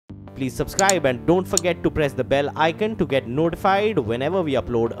please subscribe and don't forget to press the bell icon to get notified whenever we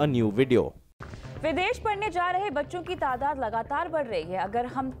upload a new video. विदेश पढ़ने जा रहे बच्चों की तादाद लगातार बढ़ रही है। अगर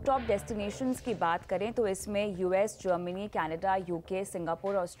हम टॉप डेस्टिनेशंस की बात करें तो इसमें US, Germany, Canada, UK,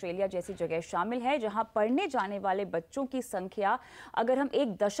 Singapore, Australia जैसी जगह शामिल है, जहां पढ़ने जाने वाले बच्चों की संख्या अगर हम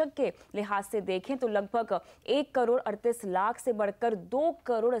एक दशक के लिहाज से देखें तो लगभग 1 करोड़ 38 लाख से बढ़कर 2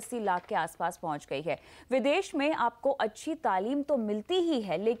 करोड़ 80 लाख के आसपास पहुंच गई है। विदेश में आपको अच्छी तालीम तो मिलती ही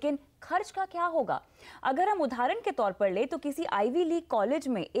है, लेकिन खर्च का क्या होगा? अगर हम उदाहरण के तौर पर ले तो किसी आईवी लीग कॉलेज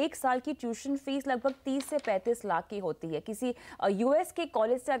में 1 साल की ट्यूशन फीस लगभग 30 से 35 लाख की होती है। किसी यूएस के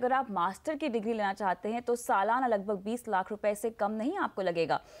कॉलेज से अगर आप मास्टर की डिग्री लेना चाहते हैं तो सालाना लगभग 20 लाख रुपए से कम नहीं आपको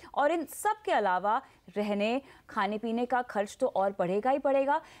लगेगा। और इन सब के अलावा रहने खाने पीने का खर्च तो और बढ़ेगा ही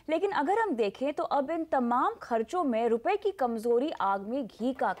बढ़ेगा। लेकिन अगर हम देखें तो अब इन तमाम खर्चों में रुपए की कमजोरी आग में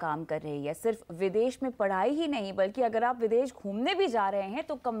घी का काम कर रही है। सिर्फ विदेश में पढ़ाई ही नहीं, बल्कि अगर आप विदेश घूमने भी जा रहे हैं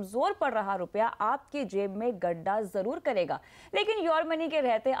तो कमजोर पड़ रहा रुपया आपकी जेब में गड्ढा जरूर करेगा। लेकिन योर मनी के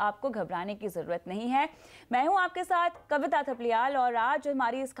रहते आपको घबराने की जरूरत नहीं है। मैं हूं आपके साथ कविता थपलियाल और आज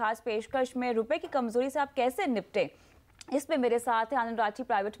हमारी इस खास पेशकश में रुपए की कमजोरी से आप कैसे निपटे, इसमें मेरे साथ है आनंद राठी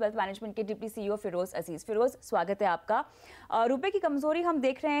प्राइवेट वेल्थ मैनेजमेंट के डिप्टी सीईओ फिरोज अजीज। फिरोज, स्वागत है आपका। रुपए की कमजोरी हम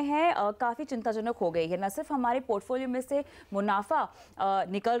देख रहे हैं काफ़ी चिंताजनक हो गई है। न सिर्फ हमारे पोर्टफोलियो में से मुनाफा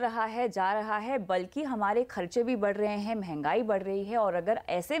निकल रहा है, जा रहा है, बल्कि हमारे खर्चे भी बढ़ रहे हैं, महंगाई बढ़ रही है। और अगर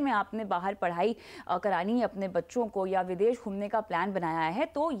ऐसे में आपने बाहर पढ़ाई करानी है अपने बच्चों को या विदेश घूमने का प्लान बनाया है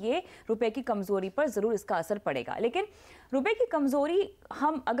तो ये रुपए की कमजोरी पर ज़रूर इसका असर पड़ेगा। लेकिन रुपए की कमजोरी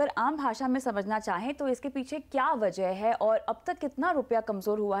हम अगर आम भाषा में समझना चाहें तो इसके पीछे क्या वजह है और अब तक कितना रुपया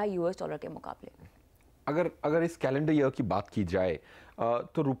कमजोर हुआ है यूएस डॉलर के मुकाबले? अगर इस कैलेंडर ईयर की बात की जाए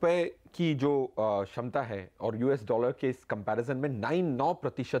तो रुपए की जो क्षमता है और यूएस डॉलर के इस कंपैरिजन में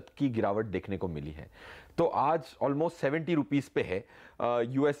 9% की गिरावट देखने को मिली है। तो आज ऑलमोस्ट 70 रुपीस पे है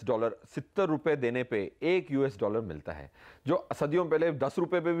यूएस डॉलर। 70 रुपए देने पे 1 यूएस डॉलर मिलता है, जो सदियों पहले 10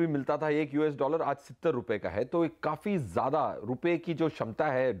 रुपए पे भी मिलता था 1 यूएस डॉलर, आज 70 रुपए का है। तो काफ़ी ज़्यादा रुपए की जो क्षमता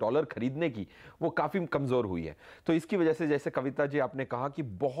है डॉलर खरीदने की वो काफ़ी कमज़ोर हुई है। तो इसकी वजह से जैसे कविता जी आपने कहा कि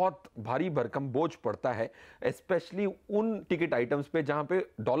बहुत भारी भरकम बोझ पड़ता है, स्पेशली उन टिकट आइटम्स पे जहाँ पे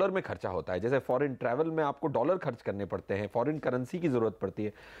डॉलर में खर्चा होता है। जैसे फॉरेन ट्रैवल में आपको डॉलर खर्च करने पड़ते हैं, फॉरेन करेंसी की ज़रूरत पड़ती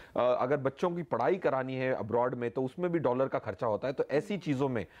है। अगर बच्चों की पढ़ाई करानी है अब्रॉड में तो उसमें भी डॉलर का खर्चा होता है। तो ऐसी चीज़ों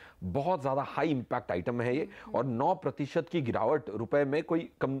में बहुत ज़्यादा हाई इंपैक्ट आइटम है ये। और 9% की गिरावट रुपए में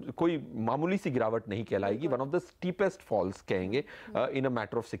कोई मामूली सी गिरावट नहीं कहलाएगी। One of the steepest false कहेंगे इन a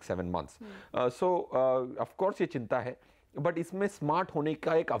matter of 6-7 months. So of course ये चिंता है, बट इसमें स्मार्ट होने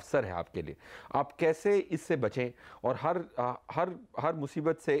का एक अवसर है आपके लिए। आप कैसे इससे बचें और हर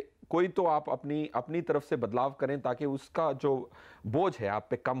मुसीबत से कोई तो आप अपनी तरफ से बदलाव करें ताकि उसका जो बोझ है आप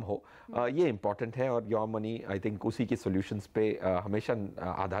पे कम हो। ये इंपॉर्टेंट है और योर मनी आई थिंक उसी की सॉल्यूशंस पे हमेशा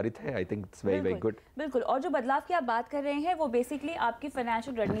आधारित है। I think it's very good. बिल्कुल। और जो बदलाव की आप बात कर रहे हैं वो बेसिकली आपकी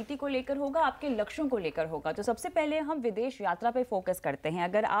फाइनेंशियल रणनीति को लेकर होगा, आपके लक्ष्यों को लेकर होगा। तो सबसे पहले हम विदेश यात्रा पे फोकस करते हैं।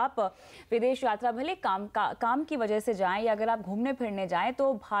 अगर आप विदेश यात्रा भले काम की वजह से जाएं या अगर आप घूमने फिरने जाएं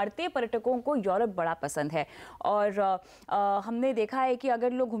तो भारतीय पर्यटकों को यूरोप बड़ा पसंद है। और हमने देखा है कि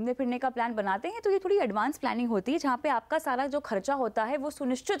अगर लोग घूमने फिरने का प्लान बनाते हैं तो ये थोड़ी एडवांस प्लानिंग होती है, जहाँ पे आपका सारा जो खर्चा होता है वो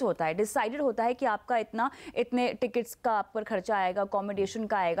सुनिश्चित होता है, डिसाइडेड होता है कि आपका इतने टिकट्स का आप पर खर्चा आएगा, अकोमोडेशन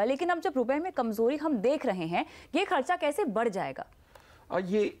का आएगा। लेकिन अब जब रुपए में कमजोरी हम देख रहे हैं, ये खर्चा कैसे बढ़ जाएगा?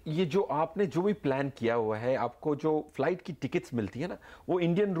 ये जो आपने जो भी प्लान किया हुआ है, आपको जो फ्लाइट की टिकट्स मिलती है ना वो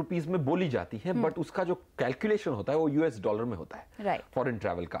इंडियन रुपीस में बोली जाती है, बट उसका जो कैलकुलेशन होता है वो यूएस डॉलर में होता है। फॉरेन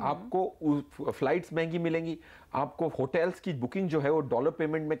ट्रैवल का आपको फ्लाइट्स महंगी मिलेंगी, आपको होटल्स की बुकिंग जो है वो डॉलर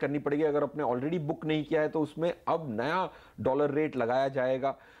पेमेंट में करनी पड़ेगी। अगर आपने ऑलरेडी बुक नहीं किया है तो उसमें अब नया डॉलर रेट लगाया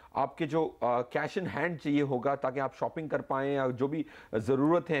जाएगा। आपके जो कैश इन हैंड चाहिए होगा ताकि आप शॉपिंग कर पाएं, या जो भी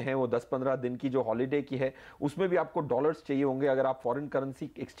ज़रूरतें हैं वो 10-15 दिन की जो हॉलीडे की है उसमें भी आपको डॉलर्स चाहिए होंगे। अगर आप फॉरेन करेंसी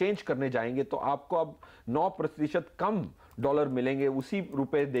एक्सचेंज करने जाएंगे तो आपको अब 9% कम डॉलर मिलेंगे उसी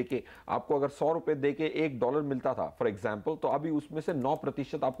रुपए देके। आपको अगर 100 रुपए देके $1 मिलता था फॉर एग्जांपल, तो अभी उसमें से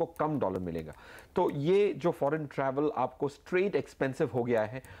 9% आपको कम डॉलर मिलेगा। तो ये जो फॉरेन ट्रैवल आपको स्ट्रेट एक्सपेंसिव हो गया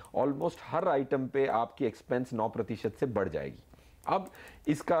है, ऑलमोस्ट हर आइटम पे आपकी एक्सपेंस 9% से बढ़ जाएगी। अब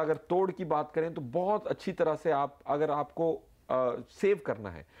इसका अगर तोड़ की बात करें तो बहुत अच्छी तरह से अगर आपको सेव करना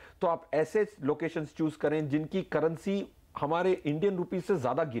है तो आप ऐसे लोकेशंस चूज करें जिनकी करेंसी हमारे इंडियन रुपीस से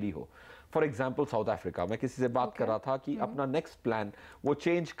ज्यादा गिरी हो। फॉर एग्जाम्पल साउथ अफ्रीका, मैं किसी से बात कर रहा था कि अपना नेक्स्ट प्लान वो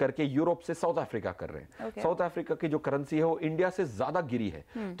चेंज करके यूरोप से साउथ अफ्रीका कर रहे हैं। साउथ अफ्रीका की जो करेंसी है वो इंडिया से ज्यादा गिरी है,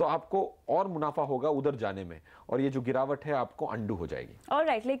 तो आपको और मुनाफा होगा उधर जाने में और ये जो गिरावट है आपको अंडू हो जाएगी।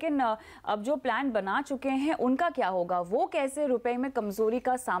 ऑलराइट, लेकिन अब जो प्लान बना चुके हैं उनका क्या होगा? वो कैसे रुपए में कमजोरी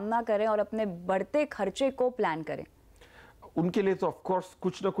का सामना करें और अपने बढ़ते खर्चे को प्लान करें? उनके लिए तो ऑफ कोर्स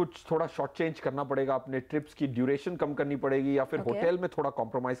कुछ ना कुछ थोड़ा शॉर्ट चेंज करना पड़ेगा, अपने ट्रिप्स की ड्यूरेशन कम करनी पड़ेगी या फिर होटल में थोड़ा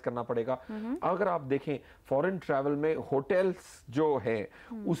कॉम्प्रोमाइज करना पड़ेगा। अगर आप देखें फॉरेन ट्रैवल में होटल्स जो है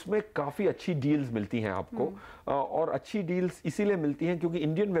उसमें काफी अच्छी डील्स मिलती हैं आपको, और अच्छी डील्स इसीलिए मिलती हैं क्योंकि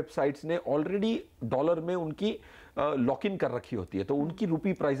इंडियन वेबसाइट्स ने ऑलरेडी डॉलर में उनकी लॉक इन कर रखी होती है, तो उनकी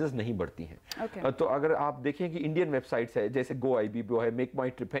रुपी प्राइसेस नहीं बढ़ती हैं। तो अगर आप देखें कि इंडियन वेबसाइट्स है जैसे गो आईबीबो है, मेक माई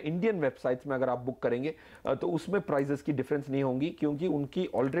ट्रिप है, इंडियन वेबसाइट्स में अगर आप बुक करेंगे तो उसमें प्राइसेस की डिफरेंस नहीं होंगी क्योंकि उनकी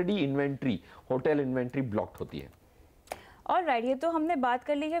already inventory, hotel inventory blocked होती है। और राइट, ये तो हमने बात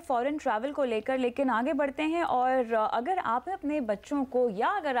कर ली है फॉरेन ट्रैवल को लेकर, लेकिन आगे बढ़ते हैं। और अगर आपने अपने बच्चों को या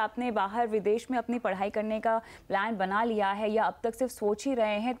अगर आपने बाहर विदेश में अपनी पढ़ाई करने का प्लान बना लिया है या अब तक सिर्फ सोच ही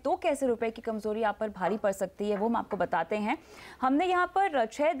रहे हैं, तो कैसे रुपए की कमजोरी आप पर भारी पड़ सकती है वो हम आपको बताते हैं। हमने यहाँ पर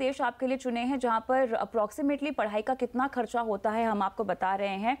 6 देश आपके लिए चुने हैं जहाँ पर अप्रॉक्सीमेटली पढ़ाई का कितना खर्चा होता है हम आपको बता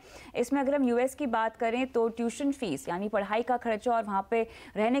रहे हैं। इसमें अगर हम यूएस की बात करें तो ट्यूशन फीस यानी पढ़ाई का खर्चा और वहाँ पे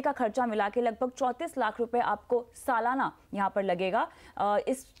रहने का खर्चा मिला के लगभग 34 लाख रुपए आपको सालाना यहाँ पर लगेगा।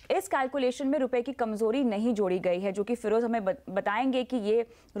 इस कैलकुलेशन में रुपए की कमजोरी नहीं जोड़ी गई है, जो कि फिरोज हमें बताएंगे कि ये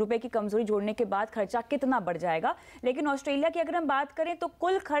रुपए की कमजोरी जोड़ने के बाद खर्चा कितना बढ़ जाएगा। लेकिन ऑस्ट्रेलिया की अगर हम बात करें तो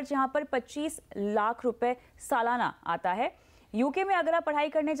कुल खर्च यहाँ पर 25 लाख रुपए सालाना आता है। यूके में अगर आप पढ़ाई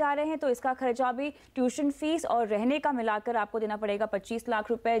करने जा रहे हैं तो इसका खर्चा भी ट्यूशन फीस और रहने का मिलाकर आपको देना पड़ेगा 25 लाख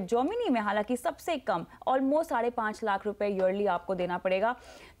रुपए। जर्मनी में हालांकि सबसे कम ऑलमोस्ट 5.5 लाख रुपए ईयरली आपको देना पड़ेगा।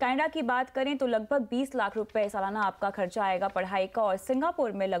 कनाडा की बात करें तो लगभग 20 लाख रुपए सालाना आपका खर्चा आएगा पढ़ाई का, और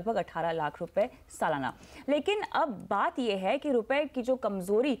सिंगापुर में लगभग 18 लाख रुपए सालाना। लेकिन अब बात यह है कि रुपए की जो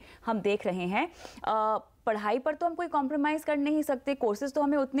कमजोरी हम देख रहे हैं, पढ़ाई पर तो हम कोई कॉम्प्रोमाइज कर नहीं सकते, कोर्सेज तो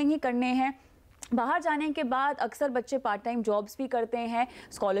हमें उतने ही करने हैं। बाहर जाने के बाद अक्सर बच्चे पार्ट टाइम जॉब्स भी करते हैं,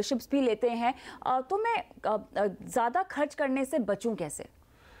 स्कॉलरशिप्स भी लेते हैं, तो मैं ज़्यादा खर्च करने से बचूं कैसे?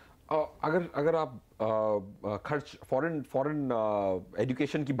 अगर आप खर्च फॉरेन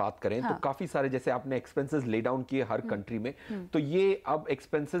एजुकेशन की बात करें तो काफी सारे, जैसे आपने एक्सपेंसेस ले डाउन किए हर कंट्री में, तो ये अब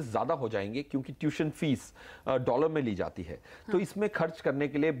एक्सपेंसेस ज्यादा हो जाएंगे क्योंकि ट्यूशन फीस डॉलर में ली जाती है। तो इसमें खर्च करने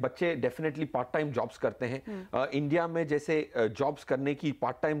के लिए बच्चे डेफिनेटली पार्ट टाइम जॉब्स करते हैं। इंडिया में जैसे जॉब्स करने की,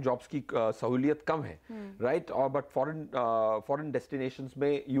 पार्ट टाइम जॉब्स की सहूलियत कम है, राइट, और बट फॉरेन डेस्टिनेशंस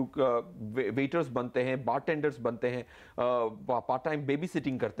में वेटर्स बनते हैं, बारटेंडर्स बनते हैं, पार्ट टाइम बेबी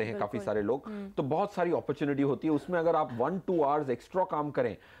सिटिंग करते हैं काफी सारे लोग, तो बहुत सारी अपॉर्चुनिटी होती है उसमें। अगर आप 1-2 आवर्स एक्स्ट्रा काम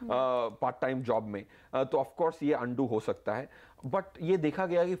करें पार्ट टाइम जॉब में तो ऑफ कोर्स ये अंडू हो सकता है। बट ये देखा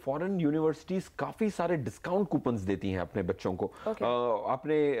गया कि फॉरेन यूनिवर्सिटीज काफी सारे डिस्काउंट कूपन्स देती हैं अपने बच्चों को।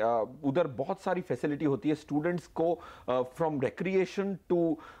 अपने उधर बहुत सारी फैसिलिटी होती है स्टूडेंट्स को, from recreation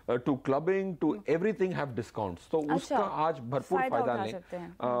to clubbing to everything have discounts, तो उसका आज भरपूर फायदा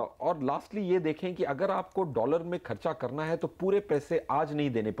लें। और लास्टली ये देखें कि अगर आपको डॉलर में खर्चा करना है तो पूरे पैसे आज नहीं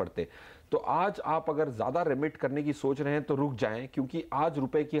देने पड़ते। तो आज आप अगर ज्यादा रेमिट करने की सोच रहे हैं तो रुक जाएं, क्योंकि आज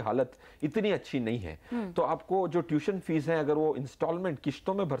रुपए की हालत इतनी अच्छी नहीं है। तो आपको जो ट्यूशन फीस है अगर वो इंस्टॉलमेंट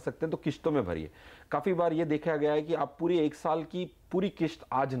किश्तों में भर सकते हैं तो किश्तों में भरिए। काफी बार ये देखा गया है कि आप पूरी 1 साल की पूरी किश्त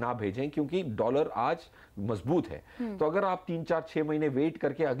आज ना भेजें क्योंकि डॉलर आज मजबूत है। तो अगर आप 3-4-6 महीने वेट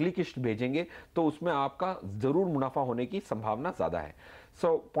करके अगली किश्त भेजेंगे तो उसमें आपका जरूर मुनाफा होने की संभावना ज्यादा है। So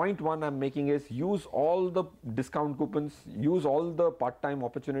point 1 I'm making is use all the discount coupons, use all the part-time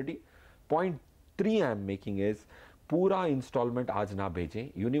opportunity. Point 3 I'm making is पूरा इंस्टॉलमेंट आज ना भेजें,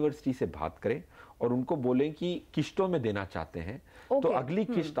 यूनिवर्सिटी से बात करें और उनको बोलें कि किश्तों में देना चाहते हैं तो अगली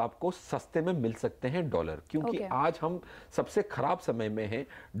किश्त आपको सस्ते में मिल सकते हैं डॉलर, क्योंकि आज हम सबसे खराब समय में हैं।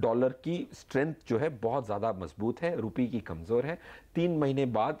 डॉलर की स्ट्रेंथ जो है बहुत ज्यादा मजबूत है, रुपये की कमजोर है। 3 महीने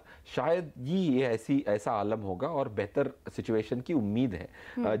बाद शायद ये ऐसा आलम होगा और बेहतर सिचुएशन की उम्मीद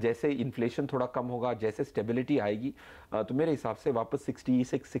है। जैसे इन्फ्लेशन थोड़ा कम होगा, जैसे स्टेबिलिटी आएगी, तो मेरे हिसाब से वापस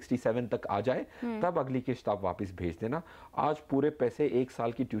 66-67 तक आ जाए तब अगली किश्त आप वापस भेज देना। आज पूरे पैसे 1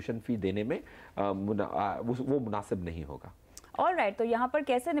 साल की ट्यूशन फी देने में वो मुनासिब नहीं होगा। ऑलराइट, तो यहाँ पर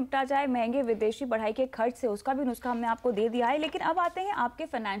कैसे निपटा जाए महंगे विदेशी पढ़ाई के खर्च से, उसका भी नुस्खा हमने आपको दे दिया है। लेकिन अब आते हैं आपके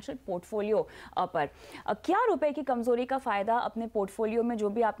फाइनेंशियल पोर्टफोलियो पर। क्या रुपए की कमजोरी का फायदा अपने पोर्टफोलियो में जो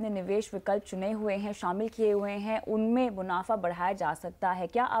भी आपने निवेश विकल्प चुने हुए हैं, शामिल किए हुए हैं, उनमें मुनाफा बढ़ाया जा सकता है?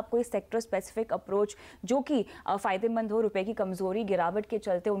 क्या आप कोई सेक्टर स्पेसिफिक अप्रोच जो कि फायदेमंद हो, रुपए की कमजोरी गिरावट के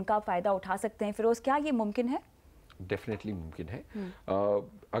चलते उनका फायदा उठा सकते हैं? फिरोज, क्या ये मुमकिन है? डेफिनेटली मुमकिन है।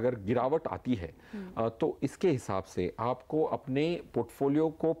 अगर गिरावट आती है तो इसके हिसाब से आपको अपने पोर्टफोलियो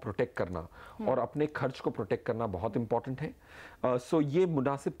को प्रोटेक्ट करना और अपने खर्च को प्रोटेक्ट करना बहुत इंपॉर्टेंट है। सो ये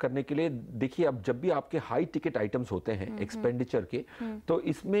मुनासिब करने के लिए देखिए, अब जब भी आपके हाई टिकट आइटम्स होते हैं एक्सपेंडिचर के, तो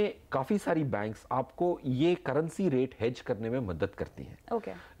इसमें काफी सारी बैंक्स आपको ये करेंसी रेट हेज करने में मदद करती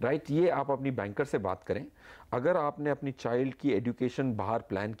हैं। राइट, ये आप अपनी बैंकर से बात करें। अगर आपने अपनी चाइल्ड की एजुकेशन बाहर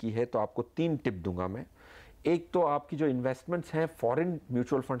प्लान की है तो आपको 3 टिप दूंगा मैं। एक तो आपकी जो इन्वेस्टमेंट्स हैं फॉरेन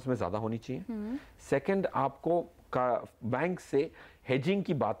म्यूचुअल फंड्स में ज़्यादा होनी चाहिए। सेकंड, आपको बैंक से हेजिंग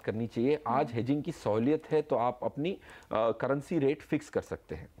की बात करनी चाहिए। आज हेजिंग की सहूलियत है तो आप अपनी करेंसी रेट फिक्स कर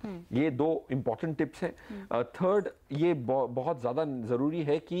सकते हैं। ये दो इंपॉर्टेंट टिप्स हैं। थर्ड, ये बहुत ज़्यादा ज़रूरी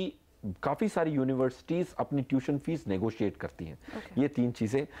है कि काफ़ी सारी यूनिवर्सिटीज़ अपनी ट्यूशन फीस नेगोशिएट करती हैं। ये तीन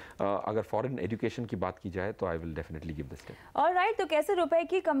चीज़ें अगर फॉरेन एजुकेशन की बात की जाए तो I will definitely give this tip. Alright, तो कैसे रुपए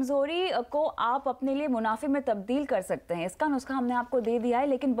की कमजोरी को आप अपने लिए मुनाफे में तब्दील कर सकते हैं, इसका नुस्खा हमने आपको दे दिया है।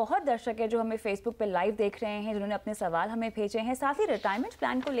 लेकिन बहुत दर्शक है जो हमें फेसबुक पे लाइव देख रहे हैं, जिन्होंने अपने सवाल हमें भेजे हैं। साथ ही रिटायरमेंट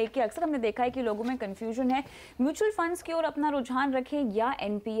प्लान को लेकर अक्सर हमने देखा है कि लोगों में कंफ्यूजन है, म्यूचुअल फंड्स की ओर अपना रुझान रखें या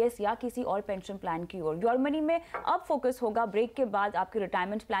एनपीएस या किसी और पेंशन प्लान की ओर। योर मनी में अब फोकस होगा ब्रेक के बाद आपकी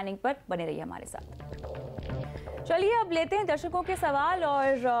रिटायरमेंट प्लानिंग पर। बने रहिए हमारे साथ। चलिए अब लेते हैं दर्शकों के सवाल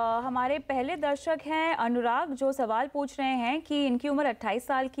और हमारे पहले दर्शक हैं अनुराग, जो सवाल पूछ रहे हैं कि इनकी उम्र 28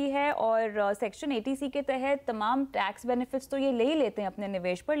 साल की है और सेक्शन 80C के तहत तमाम टैक्स बेनिफिट्स तो ये ले ही लेते हैं अपने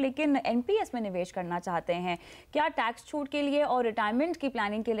निवेश पर, लेकिन एनपीएस में निवेश करना चाहते हैं। क्या टैक्स छूट के लिए और रिटायरमेंट की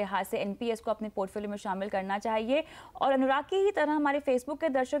प्लानिंग के लिहाज से एनपीएस को अपने पोर्टफोलियो में शामिल करना चाहिए? और अनुराग की ही तरह हमारे फेसबुक के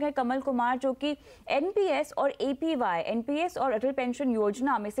दर्शक हैं कमल कुमार, जो कि एनपीएस और एपीवाई, एनपीएस और अटल पेंशन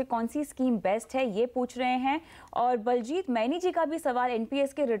योजना में से कौन सी स्कीम बेस्ट है, ये पूछ रहे हैं। और बलजीत मैनी जी का भी सवाल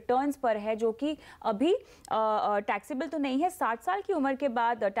एनपीएस के रिटर्न्स पर है, जो कि अभी टैक्सेबल तो नहीं है, 60 साल की उम्र के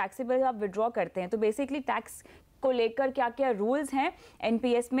बाद टैक्सेबल आप विड्रॉ करते हैं, तो बेसिकली टैक्स को लेकर क्या क्या रूल्स हैं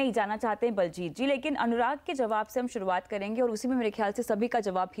एनपीएस में, ही जाना चाहते हैं बलजीत जी। लेकिन अनुराग के जवाब से हम शुरुआत करेंगे और उसी में मेरे ख्याल से सभी का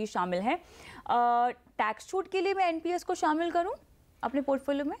जवाब भी शामिल है। टैक्स छूट के लिए मैं एनपीएस को शामिल करूं अपने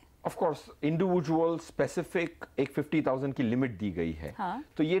पोर्टफोलियो में? ऑफ कोर्स इंडिविजुअल स्पेसिफिक एक 50,000 की लिमिट दी गई है। हाँ।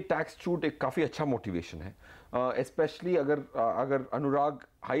 तो ये टैक्स छूट एक काफी अच्छा मोटिवेशन है, स्पेशली अगर अनुराग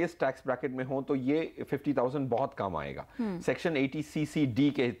हाईएस्ट टैक्स ब्रैकेट में हो तो ये 50,000 बहुत काम आएगा। सेक्शन 80CCD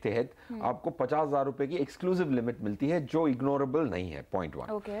के तहत आपको 50,000 रुपए की एक्सक्लूसिव लिमिट मिलती है जो इग्नोरेबल नहीं है। Point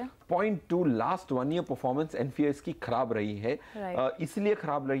 1। Point 2, last 1 year performance NPS की खराब रही है। इसलिए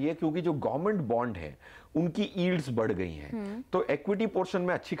खराब रही है क्योंकि जो गवर्नमेंट बॉन्ड है उनकी यील्ड्स बढ़ गई हैं, तो इक्विटी पोर्शन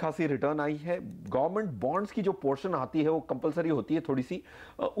में अच्छी खासी रिटर्न आई है। गवर्नमेंट बॉन्ड्स की जो पोर्शन आती है वो कंपलसरी होती है थोड़ी सी,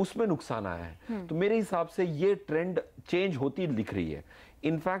 उसमें नुकसान आया है। तो मेरे हिसाब से ये ट्रेंड चेंज होती दिख रही है।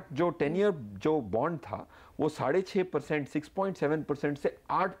 इनफैक्ट जो 10 ईयर जो बॉन्ड था वो 6.5%, 6.7% से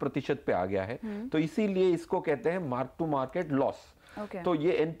 8% पे आ गया है। तो इसीलिए इसको कहते हैं मार्क टू मार्केट लॉस। तो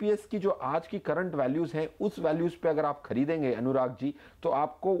ये एनपीएस की जो आज की करंट वैल्यूज हैं उस वैल्यूज पे अगर आप खरीदेंगे अनुराग जी, तो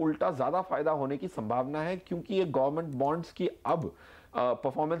आपको उल्टा ज्यादा फायदा होने की संभावना है, क्योंकि ये गवर्नमेंट बॉन्ड्स की अब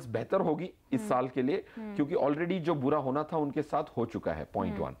परफॉर्मेंस बेहतर होगी इस साल के लिए, क्योंकि ऑलरेडी जो बुरा होना था उनके साथ हो चुका है।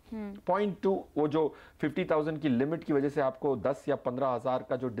 पॉइंट 1। पॉइंट 2, वो जो 50,000 की लिमिट की वजह से आपको 10 या 15,000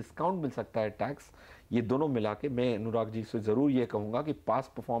 का जो डिस्काउंट मिल सकता है टैक्स, ये दोनों मिला के मैं अनुराग जी से जरूर ये कहूंगा कि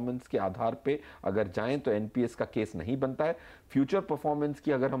पास्ट परफॉर्मेंस के आधार पे अगर जाएं तो एनपीएस का केस नहीं बनता है। फ्यूचर परफॉर्मेंस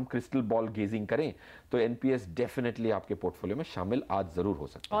की अगर हम क्रिस्टल बॉल गेजिंग करें तो एनपीएस डेफिनेटली आपके पोर्टफोलियो में शामिल आज जरूर हो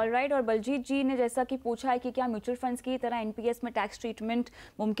सकता है। ऑलराइट, और बलजीत जी ने जैसा कि पूछा है कि क्या म्यूचुअल फंड्स की तरह एनपीएस में टैक्स ट्रीटमेंट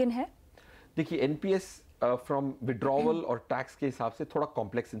मुमकिन है? देखिए, एनपीएस फ्रॉम विड्रॉवल और टैक्स के हिसाब से थोड़ा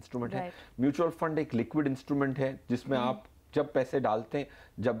कॉम्प्लेक्स इंस्ट्रूमेंट है। म्यूचुअल फंड एक लिक्विड इंस्ट्रूमेंट है जिसमें आप जब पैसे डालते हैं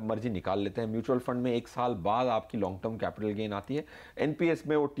जब मर्जी निकाल लेते हैं। म्यूचुअल फंड में 1 साल बाद आपकी लॉन्ग टर्म कैपिटल गेन आती है। एनपीएस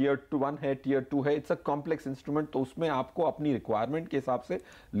में वो टीयर 1 है, टीयर 2 है। इट्स अ कॉम्प्लेक्स इंस्ट्रूमेंट, तो उसमें आपको अपनी रिक्वायरमेंट के हिसाब से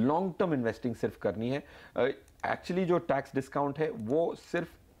लॉन्ग टर्म इन्वेस्टिंग सिर्फ करनी है। एक्चुअली जो टैक्स डिस्काउंट है वो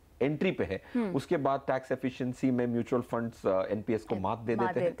सिर्फ एंट्री पे है, उसके बाद टैक्स एफिशिएंसी में म्यूचुअल फंड्स एनपीएस को मात दे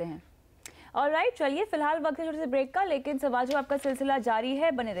देते हैं। ऑलराइट, चलिए फिलहाल वक्त है छोटे से ब्रेक का, लेकिन सवाल जवाब का सिलसिला जारी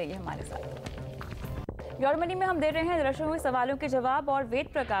है, बने रहिए हमारे साथ। योर मनी में हम दे रहे हैं दर्शकों के सवालों के जवाब, और वेद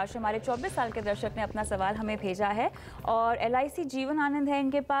प्रकाश हमारे 24 साल के दर्शक ने अपना सवाल हमें भेजा है। और एलआईसी जीवन आनंद है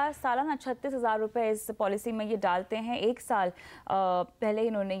इनके पास, सालाना 36,000 रुपये इस पॉलिसी में ये डालते हैं। 1 साल पहले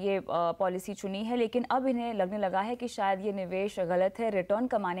इन्होंने ये पॉलिसी चुनी है, लेकिन अब इन्हें लगने लगा है कि शायद ये निवेश गलत है रिटर्न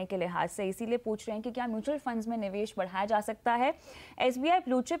कमाने के लिहाज से, इसीलिए पूछ रहे हैं कि क्या म्यूचुअल फंड्स में निवेश बढ़ाया जा सकता है। एसबीआई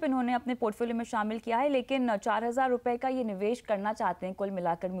ब्लू चिप इन्होंने अपने पोर्टफोलियो में शामिल किया है, लेकिन 4,000 रुपये का ये निवेश करना चाहते हैं कुल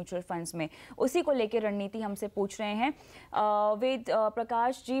मिलाकर म्यूचुअल फंड्स में, उसी को लेकर रणनीति हमसे पूछ रहे हैं। वेद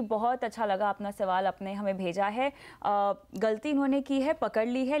प्रकाश जी, बहुत अच्छा लगा अपना सवाल आपने हमें भेजा है। गलती इन्होंने की है, पकड़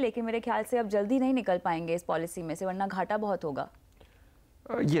ली है, लेकिन मेरे ख्याल से अब जल्दी नहीं निकल पाएंगे इस पॉलिसी में से, वरना घाटा बहुत होगा।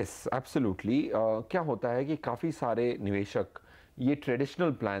 Yes, absolutely. क्या होता है कि काफ़ी सारे निवेशक ये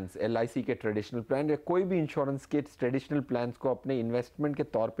ट्रेडिशनल प्लान्स, एलआईसी के ट्रेडिशनल प्लान या कोई भी इंश्योरेंस के ट्रेडिशनल प्लान्स को अपने इन्वेस्टमेंट के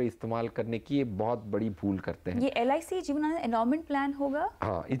तौर पे इस्तेमाल करने की ये बहुत बड़ी भूल करते हैं। ये एलआईसी जीवन एंडाउमेंट प्लान होगा?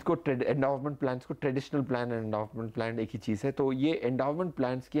 हाँ, इसको एंडाउमेंट प्लान्स को traditional plan and endowment plan एक ही चीज़ है। तो ये एंडाउमेंट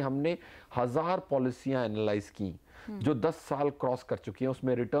प्लान्स की हमने 1000 पॉलिसियाँ एनालाइज की जो 10 साल क्रॉस कर चुकी है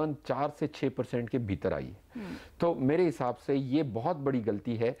उसमें रिटर्न 4 से 6% के भीतर आई है। तो मेरे हिसाब से ये बहुत बड़ी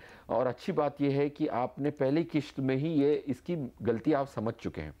गलती है, और अच्छी बात ये है कि आपने पहली किश्त में ही ये इसकी गलती आप समझ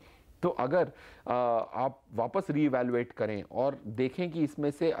चुके हैं। तो अगर आप वापस रीइवैल्यूएट करें और देखें कि इसमें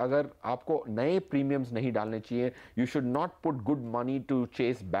से अगर आपको नए प्रीमियम्स नहीं डालने चाहिए, you should not put good money to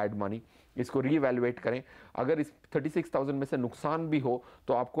chess bad money, इसको रीइवैल्यूएट करें। अगर इस 36,000 में से नुकसान भी हो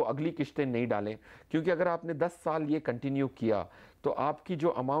तो आपको अगली किश्तें नहीं डालें, क्योंकि अगर आपने 10 साल ये कंटिन्यू किया तो आपकी जो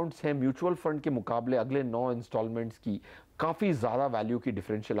अमाउंट्स हैं म्यूचुअल फंड के मुकाबले अगले 9 इंस्टॉलमेंट्स की काफ़ी ज़्यादा वैल्यू की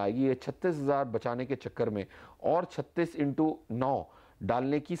डिफरेंशियल आएगी। ये 36,000 बचाने के चक्कर में और 36 × 9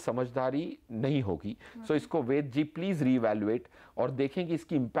 डालने की समझदारी नहीं होगी। सो इसको वेद जी प्लीज रीवैल्यूएट और देखें कि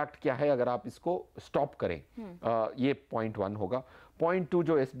इसकी इंपैक्ट क्या है अगर आप इसको स्टॉप करें। ये पॉइंट 1 होगा। पॉइंट 2,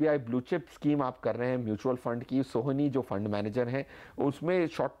 जो SBI ब्लू चिप स्कीम आप कर रहे हैं म्यूचुअल फंड की, सोहनी जो फंड मैनेजर हैं उसमें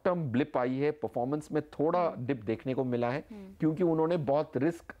शॉर्ट टर्म ब्लिप आई है, परफॉर्मेंस में थोड़ा डिप देखने को मिला है क्योंकि उन्होंने बहुत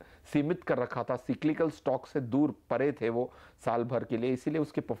रिस्क सीमित कर रखा था, सिक्लिकल स्टॉक से दूर परे थे वो साल भर के लिए, इसीलिए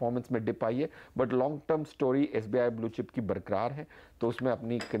उसके परफॉर्मेंस में डिप आई है। But long term story SBI blue chip की बरकरार है, तो उसमें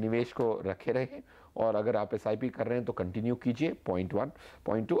अपनी निवेश को रखे रहें और अगर आप SIP कर रहे हैं तो कंटिन्यू कीजिए। पॉइंट 1।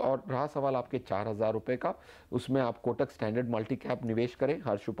 पॉइंट 2, और रहा सवाल आपके 4,000 रुपए का, उसमें आप कोटक स्टैंडर्ड मल्टी कैप निवेश करें।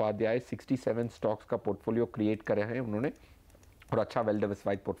 हर्ष उपाध्याय 67 स्टॉक्स का पोर्टफोलियो क्रिएट करे हैं उन्होंने और अच्छा वेल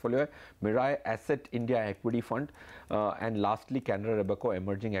डिवर्सिफाइड पोर्टफोलियो है। मिराय asset India equity fund and lastly Canara Robeco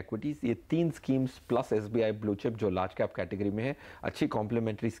emerging equities, ये 3 schemes plus SBI blue chip जो लार्ज कैप कैटेगरी में है, अच्छी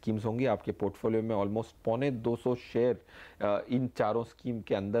कॉम्प्लीमेंट्री स्कीम्स होंगी। आपके पोर्टफोलियो में ऑलमोस्ट 250 शेयर इन चारों स्कीम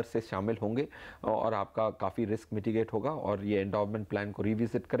के अंदर से शामिल होंगे और आपका काफ़ी रिस्क मिटिगेट होगा। और ये एंडोवमेंट प्लान को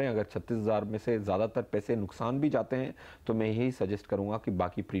रिविजिट करें। अगर 36,000 में से ज़्यादातर पैसे नुकसान भी जाते हैं तो मैं यही सजेस्ट करूँगा कि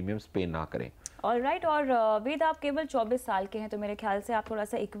बाकी प्रीमियम्स पे ना करें। ऑलराइट, और वेद आप केवल 24 साल के हैं तो मेरे ख्याल से आप थोड़ा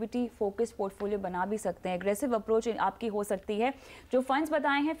सा इक्विटी फोकस पोर्टफोलियो बना भी सकते हैं। एग्रेसिव अप्रोच आपकी हो सकती है। जो फंड्स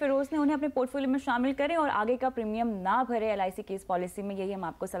बताए हैं फिरोज ने उन्हें अपने पोर्टफोलियो में शामिल करें और आगे का प्रीमियम ना भरे LIC की इस पॉलिसी में, यही हम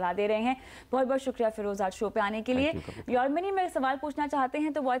आपको सलाह दे रहे हैं। बहुत बहुत शुक्रिया फिरोज आज शो पे आने के लिए। यॉर्मनी में सवाल पूछना चाहते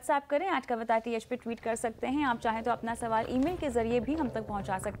हैं तो व्हाट्सएप करें, @TH पे ट्वीट कर सकते हैं। आप चाहें तो अपना सवाल ईमेल के जरिए भी हम तक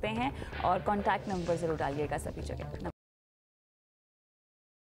पहुँचा सकते हैं और कॉन्टैक्ट नंबर जरूर डालिएगा सभी जगह।